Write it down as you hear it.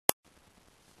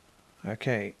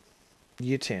Okay,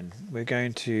 Year 10. We're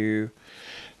going to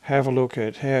have a look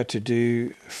at how to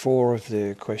do 4 of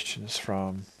the questions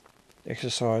from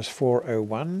exercise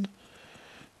 401.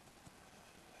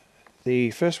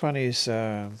 The first one is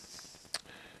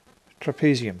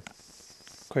trapezium,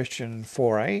 question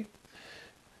 4a.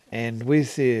 And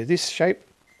with this shape,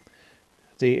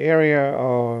 the area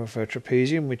of a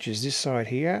trapezium, which is this side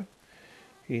here,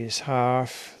 is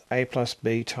half a plus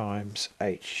b times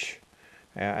h.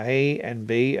 Our a and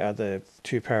b are the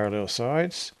two parallel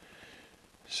sides.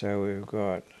 So we've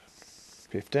got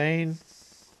 15,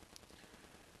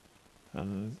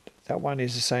 and that one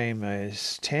is the same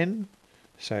as 10.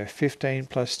 So 15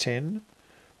 plus 10,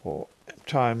 or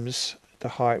times the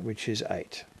height, which is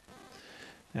 8.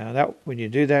 Now that, when you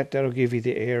do that, that'll give you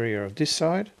the area of this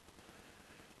side,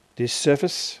 this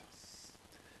surface.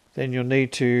 Then you'll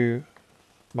need to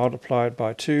multiply it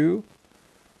by 2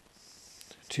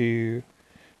 to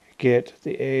get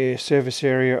the surface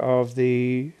area of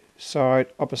the side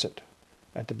opposite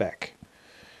at the back.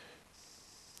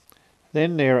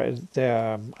 Then there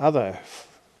are other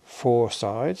 4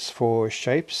 sides, 4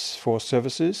 shapes, 4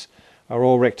 surfaces are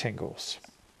all rectangles.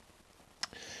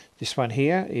 This one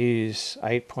here is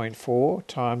 8.4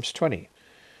 times 20.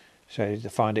 So to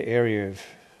find the area of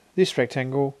this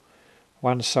rectangle,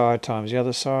 one side times the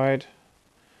other side.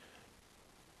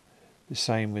 The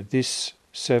same with this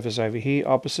surface over here,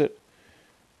 opposite.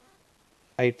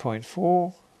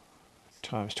 8.4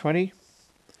 times 20.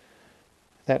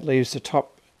 That leaves the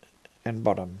top and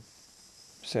bottom.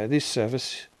 So this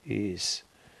surface is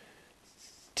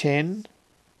 10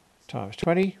 times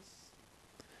 20.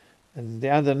 And the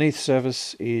underneath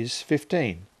surface is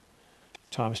 15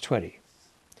 times 20.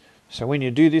 So when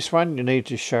you do this one, you need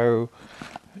to show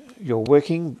you're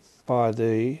working by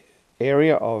the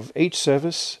area of each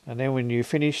surface, and then when you're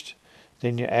finished,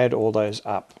 then you add all those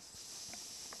up.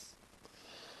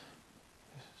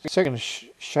 Second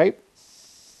shape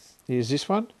is this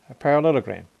one, a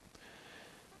parallelogram.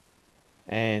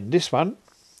 And this one,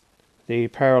 the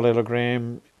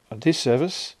parallelogram of this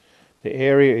surface, the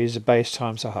area is the base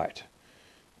times the height.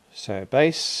 So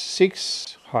base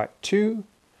 6, height 2,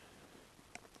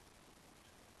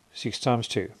 6 times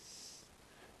 2.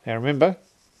 Now remember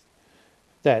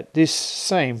that this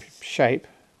same shape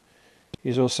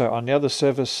is also on the other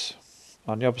surface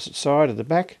on the opposite side of the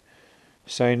back,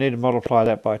 so you need to multiply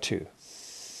that by 2.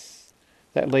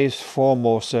 That leaves 4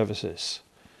 more surfaces.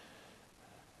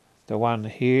 The one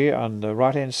here on the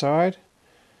right hand side,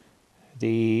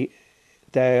 the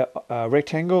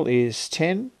rectangle is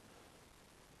 10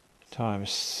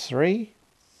 times 3.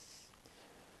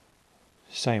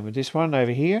 Same with this one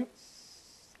over here,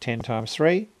 10 times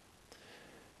 3.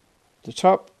 The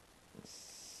top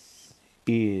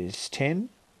is 10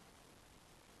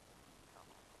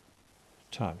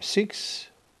 times 6,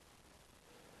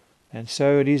 and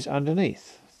so it is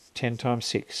underneath, 10 times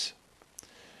 6.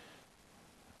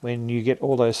 When you get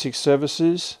all those 6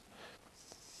 surfaces,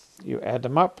 you add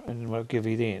them up and we'll give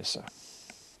you the answer.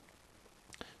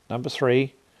 Number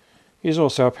 3 is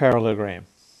also a parallelogram.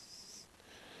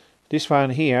 This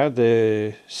one here,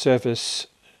 the surface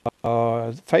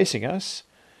facing us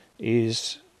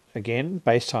is, again,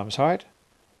 base times height.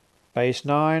 Base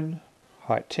 9,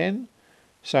 height 10,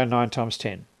 so 9 times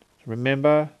 10.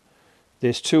 Remember,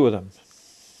 there's 2 of them.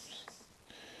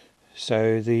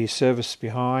 So the surface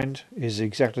behind is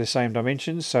exactly the same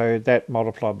dimensions, so that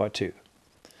multiplied by 2.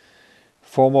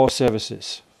 4 more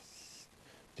surfaces.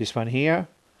 This one here,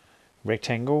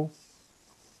 rectangle,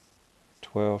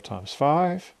 12 times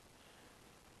 5.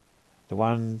 The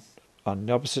one on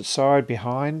the opposite side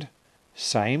behind,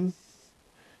 same,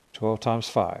 12 times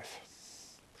 5.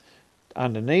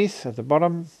 Underneath, at the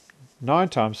bottom, 9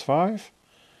 times 5.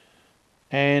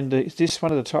 And this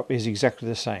one at the top is exactly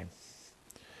the same.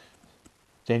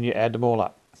 Then you add them all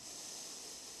up.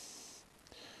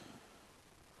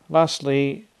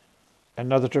 Lastly,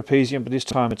 another trapezium, but this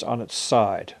time it's on its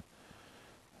side.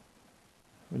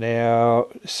 Now,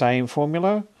 same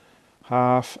formula,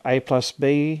 half a plus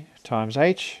b times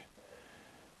h,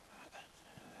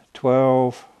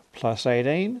 12 plus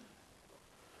 18,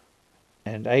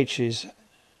 and h is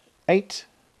 8,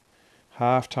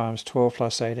 half times 12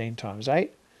 plus 18 times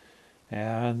 8.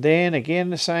 And then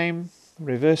again the same,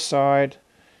 reverse side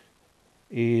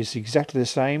is exactly the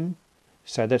same,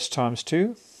 so that's times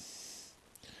 2.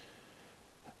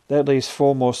 That leaves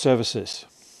 4 more surfaces.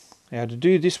 Now to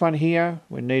do this one here,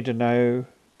 we need to know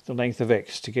the length of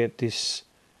x to get this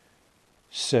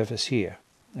surface here.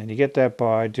 And you get that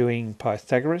by doing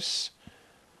Pythagoras.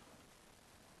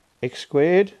 X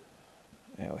squared.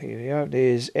 Now here we go.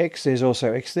 There's x. There's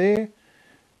also x there.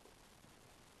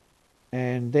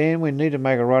 And then we need to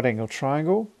make a right angle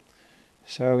triangle.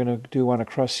 So we're going to do one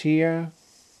across here.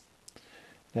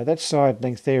 Now that side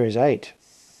length there is 8.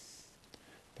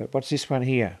 But what's this one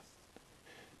here?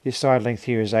 This side length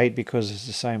here is 8 because it's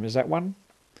the same as that one.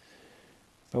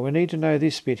 But we need to know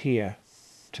this bit here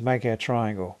to make our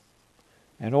triangle.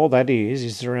 And all that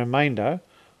is the remainder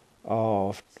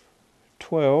of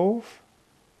 12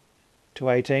 to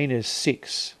 18 is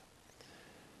 6.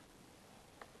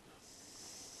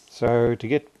 So to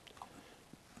get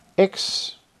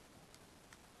x,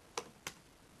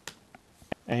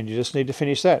 and you just need to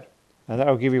finish that. And that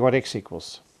will give you what x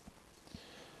equals.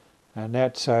 And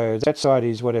so that side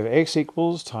is whatever x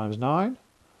equals times 9.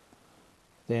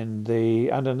 Then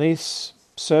the underneath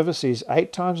surface is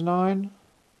 8 times 9.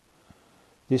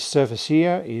 This surface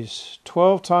here is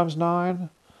 12 times 9.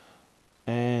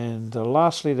 And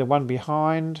lastly, the one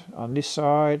behind on this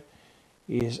side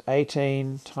is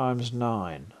 18 times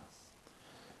 9.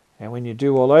 And when you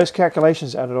do all those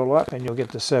calculations, add it all up, and you'll get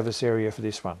the surface area for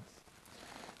this one.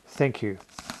 Thank you.